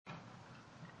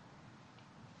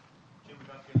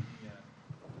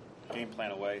Game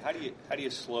plan away. How do you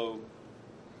slow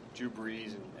Drew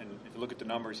Brees? And if you look at the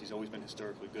numbers, he's always been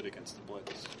historically good against the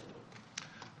blitz.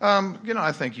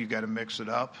 I think you got to mix it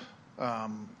up.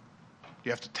 You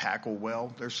have to tackle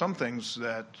well. There's some things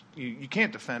that you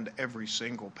can't defend every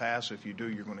single pass. If you do,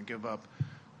 you're going to give up,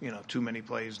 too many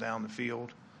plays down the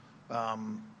field.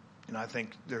 I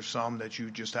think there's some that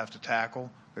you just have to tackle.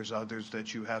 There's others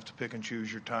that you have to pick and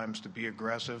choose your times to be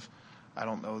aggressive. I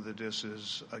don't know that this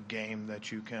is a game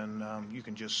that you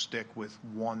can just stick with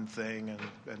one thing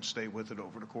and stay with it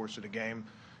over the course of the game.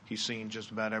 He's seen just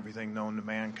about everything known to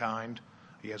mankind.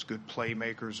 He has good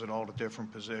playmakers at all the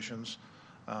different positions.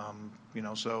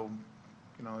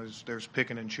 There's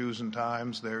picking and choosing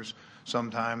times. There's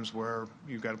some times where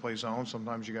you've got to play zone.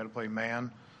 Sometimes you got to play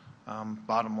man.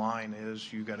 Bottom line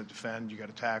is you got to defend, you got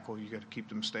to tackle, you got to keep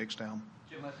the mistakes down.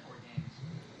 Jim, last 4 games,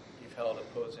 you've held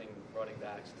opposing running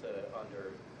backs to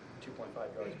under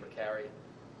 2.5 yards per carry.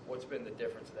 What's been the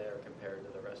difference there compared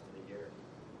to the rest of the year?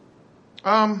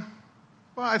 Well,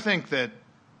 I think that,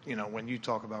 when you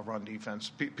talk about run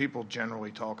defense, people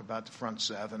generally talk about the front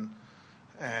seven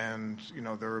and,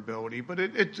 their ability, but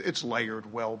it's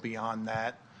layered well beyond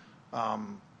that.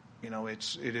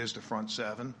 It is the front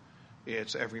seven.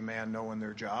 It's every man knowing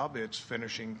their job. It's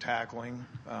finishing, tackling.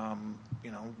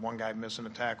 One guy missing a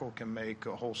tackle can make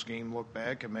a whole scheme look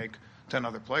bad, can make 10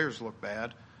 other players look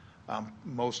bad.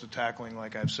 Most of tackling,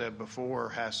 like I've said before,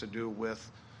 has to do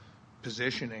with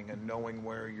positioning and knowing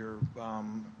where your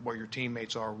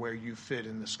teammates are, where you fit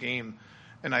in the scheme.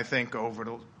 And I think over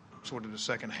the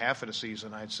second half of the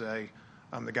season, I'd say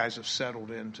the guys have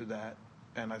settled into that.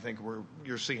 And I think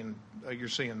you're seeing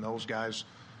those guys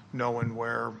knowing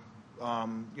where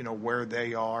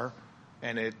they are,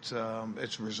 and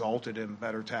it's resulted in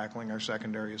better tackling. Our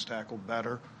secondary has tackled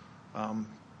better.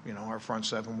 Our front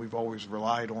seven, we've always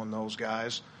relied on those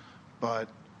guys, but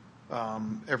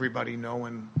everybody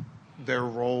knowing their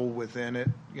role within it,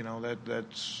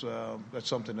 that's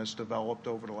something that's developed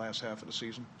over the last half of the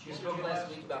season. You spoke last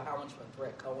week about how much of a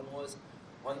threat Cohen was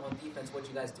on defense. What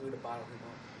did you guys do to bottle him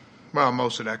up? Well,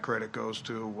 most of that credit goes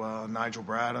to Nigel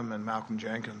Bradham and Malcolm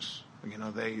Jenkins.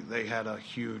 They had a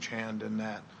huge hand in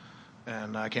that.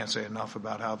 And I can't say enough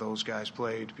about how those guys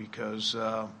played because,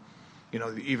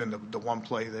 even the one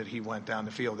play that he went down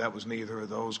the field, that was neither of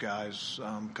those guys'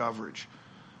 coverage.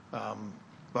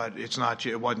 But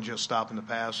it wasn't just stopping the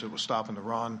pass, it was stopping the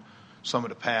run. Some of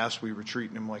the pass, we were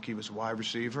treating him like he was a wide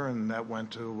receiver, and that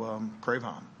went to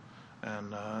Cravon.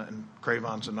 And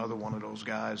Cravon's another one of those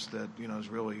guys that, has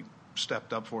really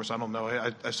stepped up for us. I don't know.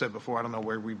 I said before, I don't know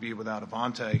where we'd be without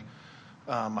Avonte.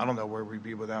 I don't know where we'd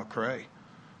be without Cray.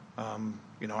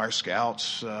 Our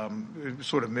scouts,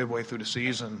 sort of midway through the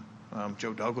season,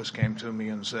 Joe Douglas came to me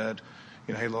and said,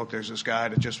 hey, look, there's this guy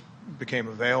that just became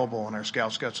available, and our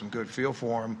scouts got some good feel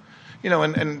for him.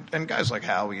 And guys like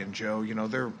Howie and Joe,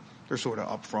 they're sort of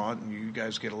up front, and you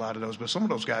guys get a lot of those. But some of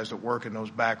those guys that work in those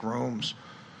back rooms,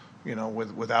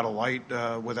 without a light,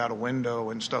 without a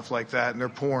window and stuff like that, and they're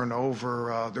pouring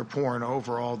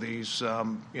over all these,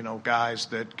 guys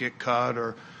that get cut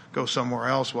or go somewhere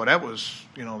else. Well, that was,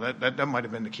 that might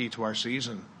have been the key to our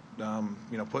season.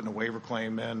 Putting a waiver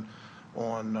claim in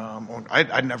on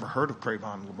I'd never heard of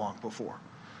Cravon LeBlanc before,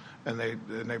 and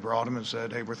they brought him and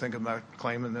said, hey, we're thinking about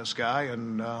claiming this guy,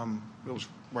 and it was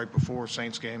right before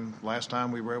Saints game last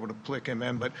time we were able to click him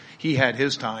in, but he had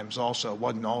his times also. It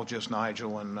wasn't all just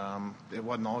Nigel and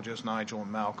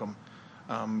Malcolm.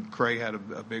 Cray had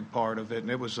a big part of it,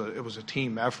 and it was a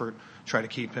team effort to try to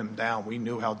keep him down. We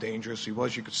knew how dangerous he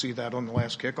was. You could see that on the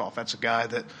last kickoff. That's a guy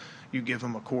that you give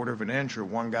him a quarter of an inch, or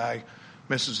one guy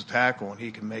misses a tackle and he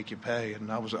can make you pay.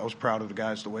 And I was proud of the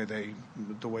guys the way they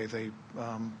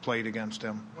played against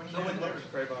him. When you looked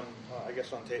at Cravon, I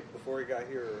guess on tape before he got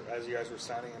here, or as you guys were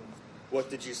signing him, what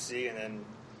did you see, and then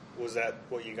was that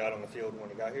what you got on the field when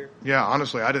he got here? Yeah,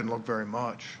 honestly, I didn't look very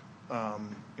much.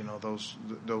 Those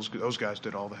guys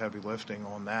did all the heavy lifting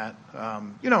on that.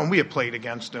 And we had played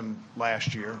against him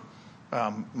last year.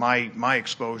 My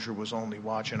exposure was only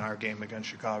watching our game against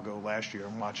Chicago last year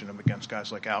and watching him against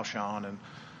guys like Alshon. And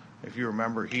if you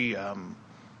remember,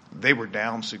 they were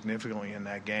down significantly in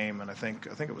that game, and I think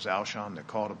it was Alshon that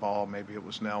caught a ball, maybe it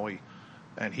was Nelly,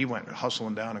 and he went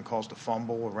hustling down and caused a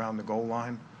fumble around the goal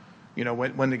line.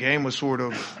 When the game was sort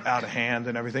of out of hand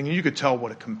and everything, and you could tell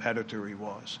what a competitor he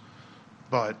was.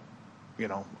 But,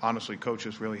 honestly,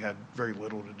 coaches really had very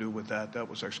little to do with that. That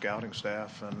was our scouting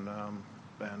staff, and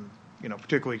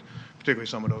particularly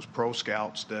some of those pro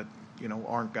scouts that,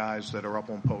 aren't guys that are up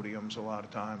on podiums a lot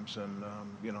of times. And,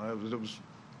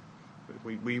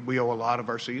 we owe a lot of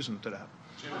our season to that.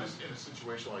 Jim, in a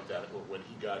situation like that, when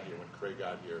he got here, when Craig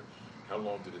got here, how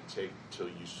long did it take till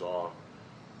you saw,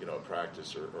 a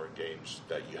practice or a games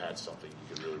that you had something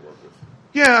you could really work with?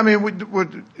 Yeah, I mean,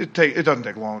 it doesn't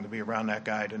take long to be around that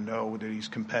guy to know that he's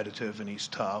competitive and he's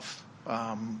tough.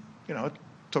 It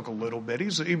took a little bit.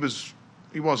 He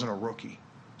wasn't a rookie,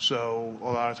 so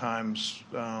a lot of times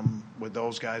with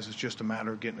those guys, it's just a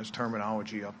matter of getting his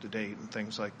terminology up to date and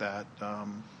things like that.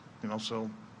 So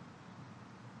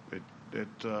it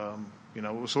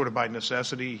was sort of by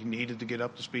necessity. He needed to get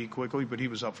up to speed quickly, but he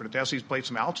was up for the test. He's played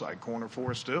some outside corner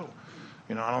for us too.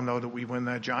 I don't know that we win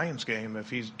that Giants game if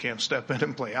he can't step in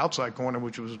and play outside corner,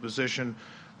 which was a position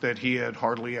that he had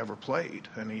hardly ever played,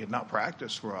 and he had not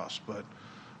practiced for us. But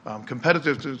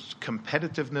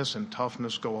competitiveness and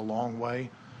toughness go a long way,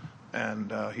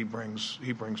 and he brings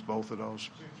both of those.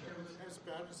 As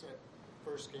bad as that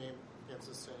first game against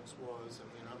the Saints was,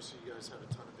 obviously you guys had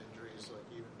a ton of injuries, like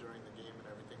even during the game and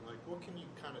everything. Like, what can you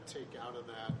kind of take out of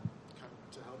that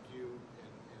to help you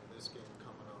in this game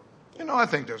coming up? I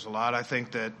think there's a lot. I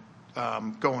think that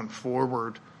going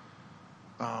forward,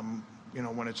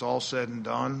 when it's all said and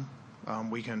done,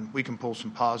 we can pull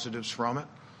some positives from it.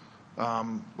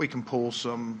 There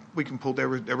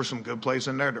were some good plays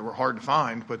in there that were hard to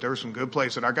find, but there were some good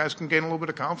plays that our guys can gain a little bit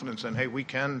of confidence in. Hey, we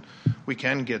can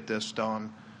get this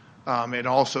done. It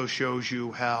also shows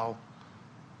you how,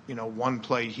 one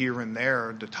play here and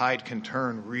there, the tide can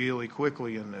turn really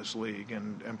quickly in this league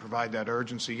and provide that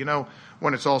urgency.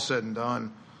 When it's all said and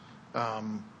done,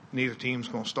 neither team's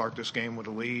going to start this game with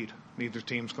a lead. Neither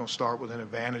team's going to start with an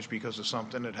advantage because of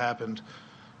something that happened.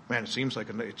 Man, it seems like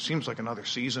another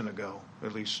season ago,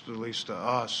 at least to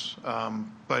us.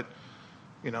 But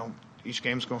each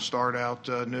game's going to start out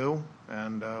new,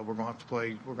 and we're going to have to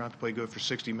play. We're going to have to play good for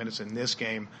 60 minutes in this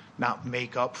game, not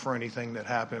make up for anything that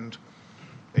happened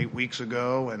 8 weeks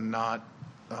ago, and not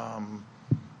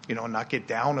get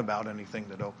down about anything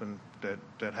that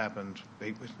happened.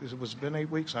 Was it been 8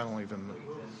 weeks? I don't even.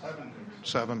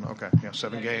 7. Okay, yeah,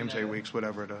 7 games, 8 weeks,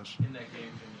 whatever it is. In that game, you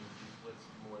blitzed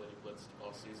more than you blitzed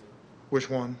all season. Which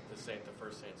one? The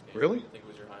first Saints game. Really? I think it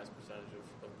was your highest percentage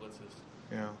of blitzes.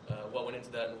 Yeah. What went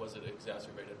into that, and was it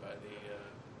exacerbated by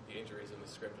the injuries in the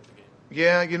script of the game?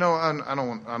 Yeah, I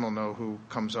don't know who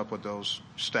comes up with those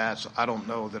stats. I don't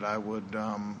know that I would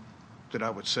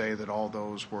say that all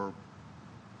those were.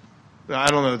 I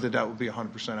don't know that would be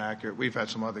 100% accurate. We've had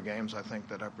some other games, I think,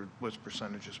 that our blitz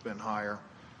percentage has been higher.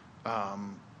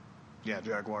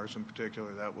 Jaguars in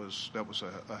particular, that was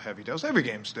a heavy dose. Every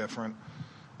game's different.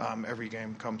 Every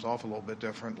game comes off a little bit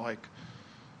different. Like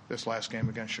this last game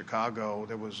against Chicago,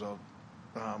 there was a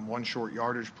one short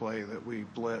yardage play that we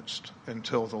blitzed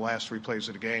until the last 3 plays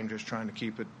of the game, just trying to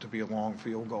keep it to be a long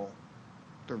field goal.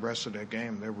 The rest of that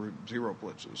game, there were 0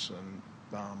 blitzes, and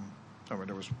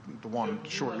there was the one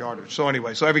short yardage. So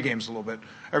anyway, every game's a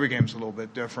little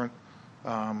bit different.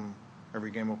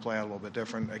 Every game will play out a little bit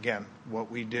different. Again,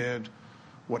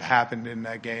 what happened in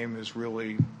that game is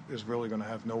really going to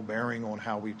have no bearing on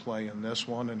how we play in this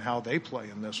one and how they play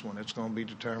in this one. It's going to be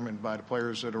determined by the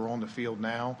players that are on the field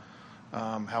now,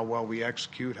 how well we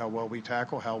execute, how well we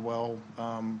tackle, how well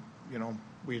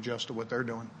we adjust to what they're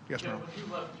doing. Yes, ma'am. When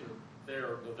you left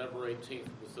there November 18th,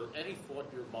 was there any thought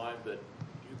in your mind that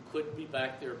you could be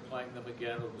back there playing them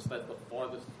again, or was that the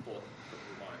farthest thought from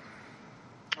your mind?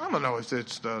 I don't know if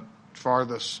it's the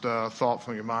farthest thought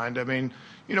from your mind. I mean,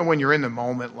 when you're in the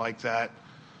moment like that,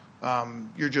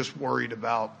 you're just worried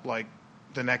about like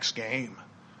the next game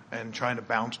and trying to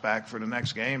bounce back for the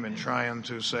next game and trying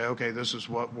to say, okay, this is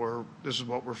what we're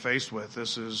faced with.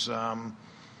 This is,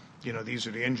 these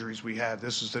are the injuries we have.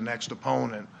 This is the next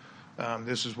opponent.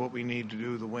 This is what we need to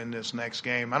do to win this next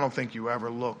game. I don't think you ever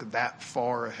look that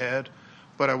far ahead,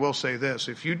 but I will say this: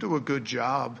 if you do a good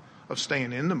job of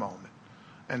staying in the moment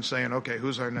and saying, okay,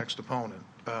 who's our next opponent?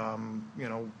 How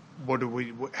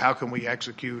can we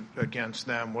execute against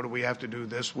them? What do we have to do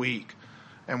this week?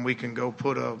 And we can go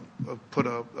put a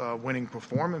winning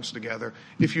performance together.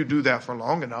 If you do that for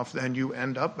long enough, then you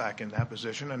end up back in that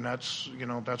position, and that's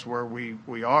where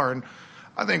we are. And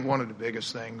I think one of the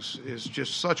biggest things is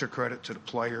just such a credit to the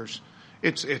players.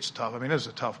 It's tough. I mean, it's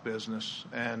a tough business,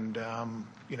 and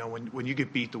when you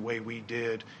get beat the way we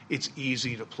did, it's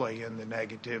easy to play in the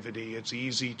negativity. It's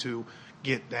easy to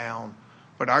get down.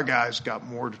 But our guys got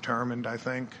more determined, I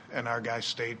think, and our guys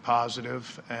stayed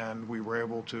positive, and we were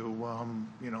able to,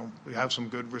 have some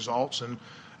good results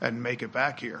and make it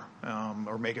back here,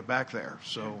 or make it back there.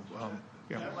 So,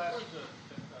 Jim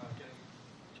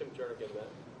Turner getting that.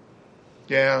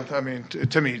 Yeah, I mean,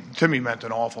 Timmy meant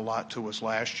an awful lot to us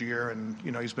last year, and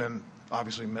he's been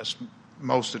obviously missed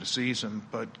most of the season,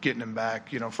 but getting him back,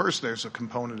 first there's a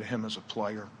component of him as a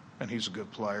player, and he's a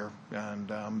good player.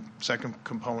 And second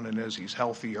component is he's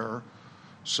healthier,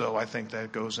 so I think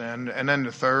that goes in. And then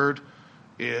the third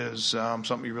is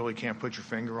something you really can't put your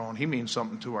finger on. He means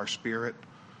something to our spirit.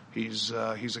 He's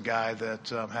a guy that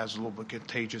has a little bit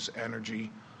contagious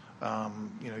energy.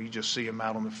 You just see him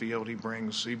out on the field. He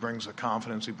brings a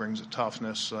confidence. He brings a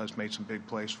toughness. He's made some big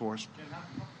plays for us. Ken, how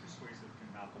persuasive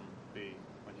can Malcolm be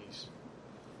when he's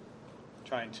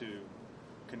trying to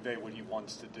convey what he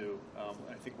wants to do?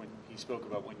 I think when he spoke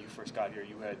about when you first got here,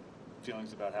 you had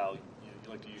feelings about how you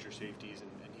like to use your safeties, and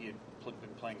he had been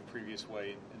playing a previous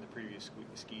way in the previous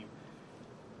scheme.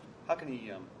 How can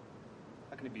he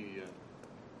be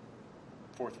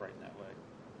forthright in that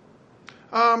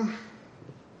way?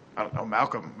 I don't know.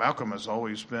 Malcolm has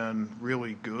always been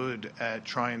really good at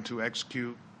trying to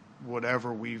execute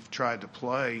whatever we've tried to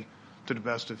play to the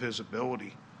best of his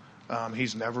ability.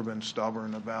 He's never been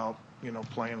stubborn about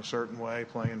playing a certain way,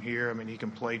 playing here. I mean, he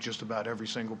can play just about every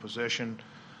single position.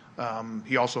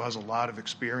 He also has a lot of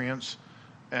experience,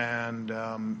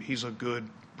 and he's a good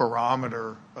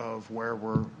barometer of where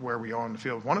we are on the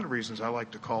field. One of the reasons I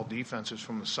like to call defenses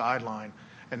from the sideline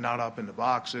and not up in the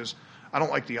box is I don't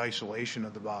like the isolation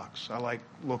of the box. I like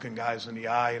looking guys in the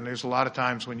eye, and there's a lot of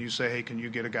times when you say, "Hey, can you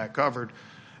get a guy covered?"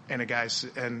 and a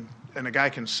guy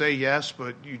can say yes,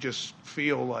 but you just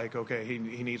feel like, okay, he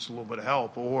needs a little bit of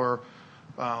help, or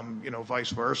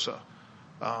vice versa.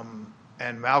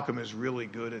 And Malcolm is really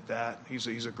good at that.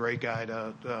 He's a great guy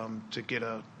to get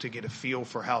a feel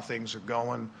for how things are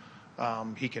going.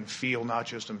 He can feel not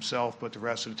just himself but the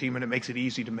rest of the team, and it makes it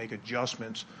easy to make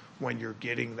adjustments when you're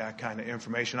getting that kind of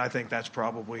information. I think that's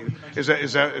probably is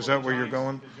that where you're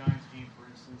going? The Giants game, for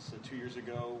instance, 2 years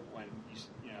ago when you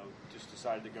just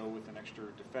decided to go with an extra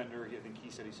defender. I think he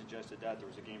said he suggested that. There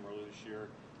was a game earlier this year.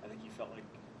 I think he felt like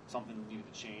something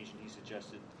needed to change, and he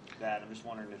suggested that. I'm just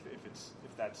wondering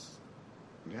if that's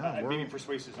maybe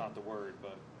persuasive is not the word,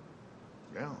 but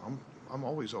yeah, I'm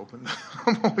always open.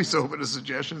 I'm always open to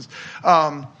suggestions.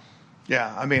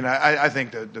 Yeah, I mean, I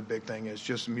think the big thing is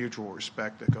just mutual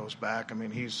respect that goes back. I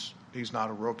mean, he's not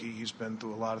a rookie. He's been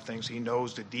through a lot of things. He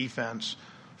knows the defense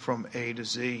from A to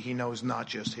Z. He knows not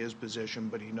just his position,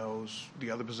 but he knows the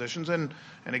other positions. And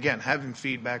again, having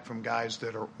feedback from guys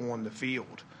that are on the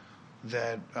field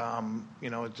that,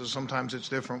 sometimes it's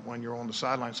different when you're on the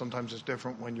sideline. Sometimes it's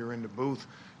different when you're in the booth.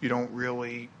 You don't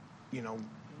really,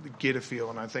 get a feel.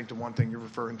 And I think the one thing you're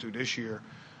referring to this year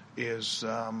is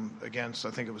against,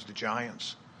 I think it was the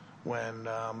Giants, when,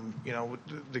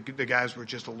 the guys were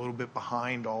just a little bit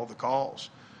behind all the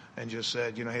calls and just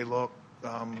said, hey, look,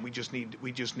 we just need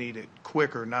it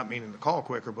quicker, not meaning the call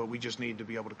quicker, but we just need to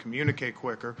be able to communicate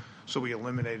quicker. So we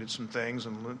eliminated some things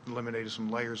and eliminated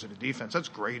some layers of the defense. That's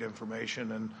great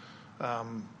information, and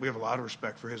we have a lot of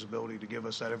respect for his ability to give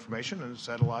us that information, and it's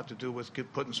had a lot to do with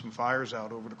putting some fires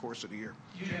out over the course of the year.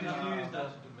 Not to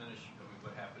diminish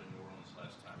what happened in New Orleans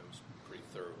last time. It was a pretty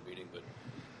thorough meeting, but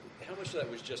how much of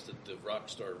that was just that the rock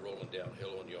started rolling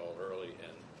downhill on you all early,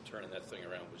 and turning that thing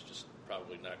around was just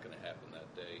probably not going to happen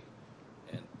that day?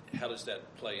 And how does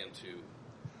that play into,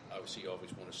 obviously you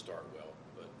always want to start well,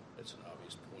 but that's an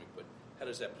obvious point, but how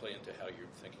does that play into how you're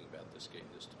thinking about this game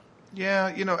this time?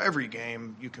 Yeah, every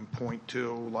game you can point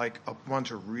to like a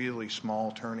bunch of really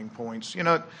small turning points.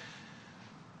 Again,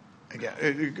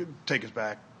 it could take us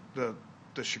back, the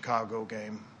Chicago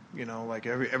game. Like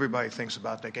everybody thinks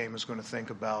about that game is going to think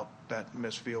about that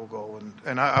missed field goal.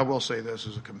 And I will say this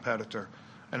as a competitor,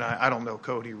 and I don't know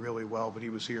Cody really well, but he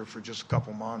was here for just a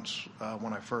couple months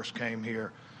when I first came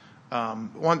here.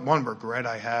 One regret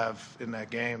I have in that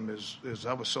game is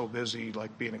I was so busy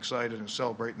like being excited and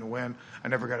celebrating the win, I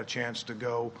never got a chance to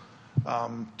go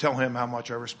tell him how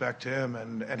much I respect him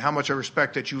and how much I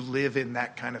respect that you live in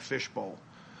that kind of fishbowl.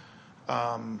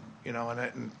 And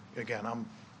again, I'm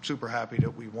super happy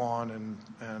that we won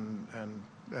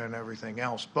and everything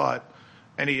else, but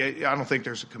I don't think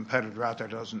there's a competitor out there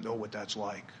that doesn't know what that's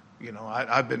like.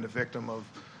 I've been the victim of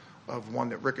one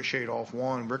that ricocheted off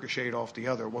one, ricocheted off the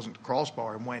other. It wasn't the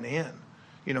crossbar and went in.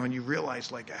 And you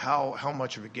realize like how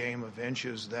much of a game of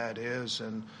inches that is,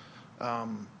 and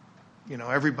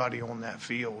everybody on that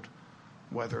field,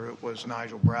 whether it was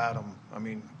Nigel Bradham, I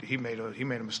mean, he made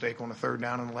a mistake on a 3rd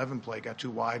down and 11 play, got too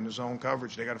wide in his own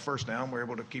coverage. They got a first down, were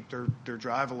able to keep their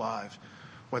drive alive.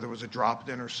 Whether it was a dropped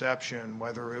interception,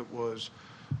 whether it was,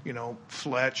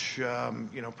 Fletch,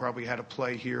 probably had a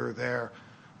play here or there.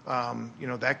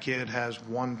 That kid has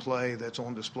one play that's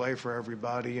on display for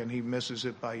everybody, and he misses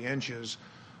it by inches.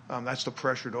 That's the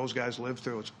pressure those guys live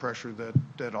through. It's pressure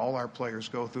that all our players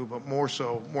go through, but more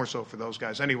so for those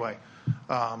guys. Anyway,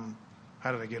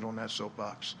 How did I get on that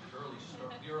soapbox? The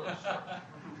early start.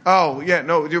 Oh, yeah,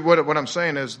 no, what I'm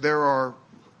saying is there are,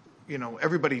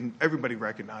 everybody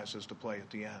recognizes the play at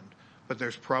the end, but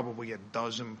there's probably a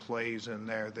dozen plays in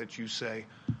there that you say,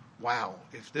 wow,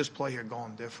 if this play had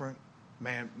gone different,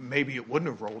 man, maybe it wouldn't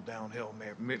have rolled downhill.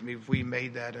 Maybe if we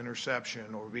made that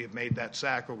interception or we had made that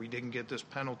sack or we didn't get this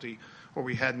penalty or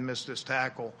we hadn't missed this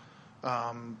tackle,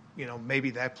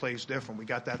 maybe that play's different. We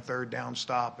got that third down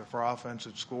stop if our offense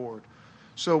had scored.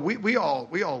 So we all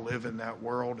live in that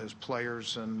world as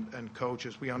players and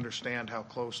coaches. We understand how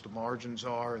close the margins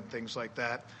are and things like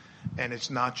that. And it's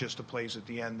not just the plays at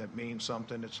the end that mean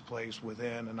something. It's the plays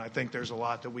within. And I think there's a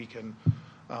lot that we can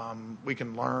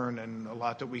learn and a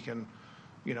lot that we can,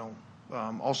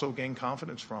 also gain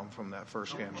confidence from that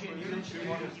first game. You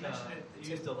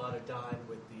used a lot of dime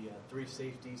with the three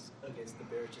safeties against the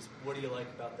Bears. Just what do you like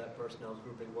about that personnel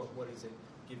grouping? What does it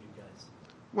give you guys?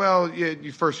 Well,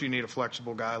 first you need a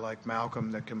flexible guy like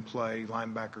Malcolm that can play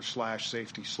linebacker /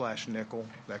 safety / nickel.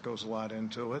 That goes a lot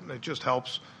into it, and it just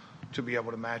helps to be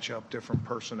able to match up different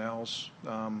personnels.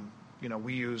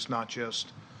 We use not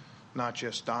just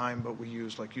dime, but we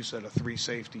use, like you said, a 3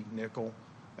 safety nickel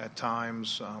at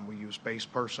times. We use base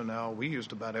personnel. We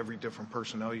used about every different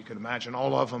personnel you can imagine,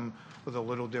 all of them with a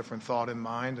little different thought in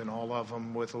mind and all of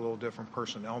them with a little different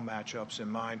personnel matchups in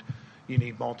mind. You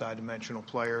need multidimensional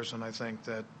players, and I think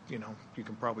that, you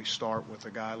can probably start with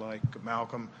a guy like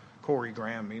Malcolm. Corey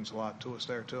Graham means a lot to us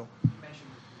there, too. You mentioned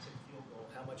the field goal.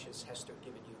 How much has Hester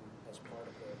given you as part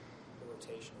of the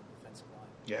rotation of the defensive line?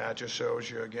 Yeah, it just shows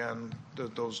you, again,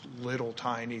 those little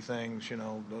tiny things,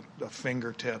 the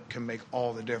fingertip can make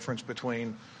all the difference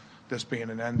between this being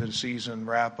an end-of-the-season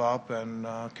wrap-up and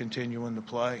continuing to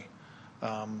play.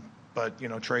 But,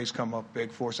 Trey's come up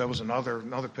big for us. That was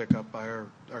another pickup by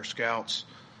our scouts.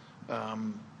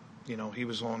 He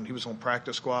was on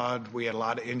practice squad. We had a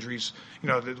lot of injuries.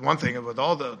 The one thing with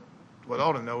all the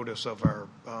notice of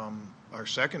our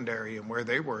secondary and where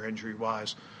they were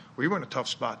injury-wise, we were in a tough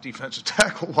spot defensive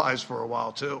tackle-wise for a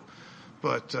while too.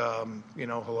 But,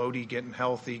 Haloti getting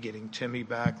healthy, getting Timmy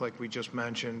back like we just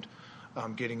mentioned,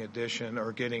 getting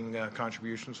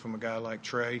contributions from a guy like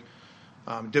Trey.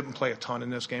 Didn't play a ton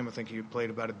in this game. I think he played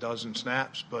about a dozen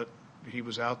snaps, but he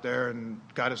was out there and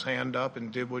got his hand up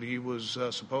and did what he was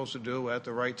supposed to do at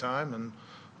the right time,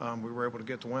 and we were able to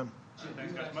get the win.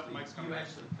 Thanks, guys. Mike's coming back.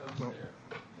 Coach there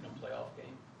in a playoff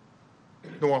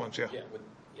game? New Orleans, yeah. Yeah.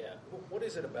 What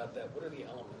is it about that? What are the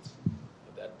elements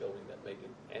of that building that make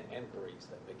it, and Breeze,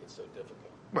 that make it so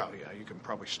difficult? Well, yeah, you can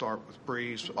probably start with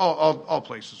Breeze. All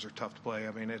places are tough to play.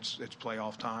 I mean, it's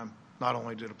playoff time. Not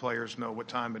only do the players know what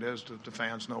time it is, do the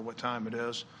fans know what time it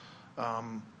is.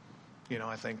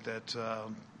 I think that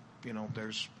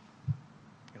there's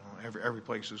every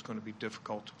place is going to be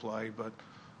difficult to play, but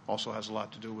also has a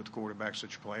lot to do with the quarterbacks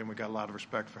that you're playing. We got a lot of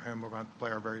respect for him. We're going to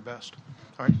play our very best.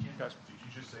 All right, guys, did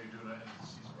you just say you're doing that in the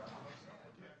season wrap?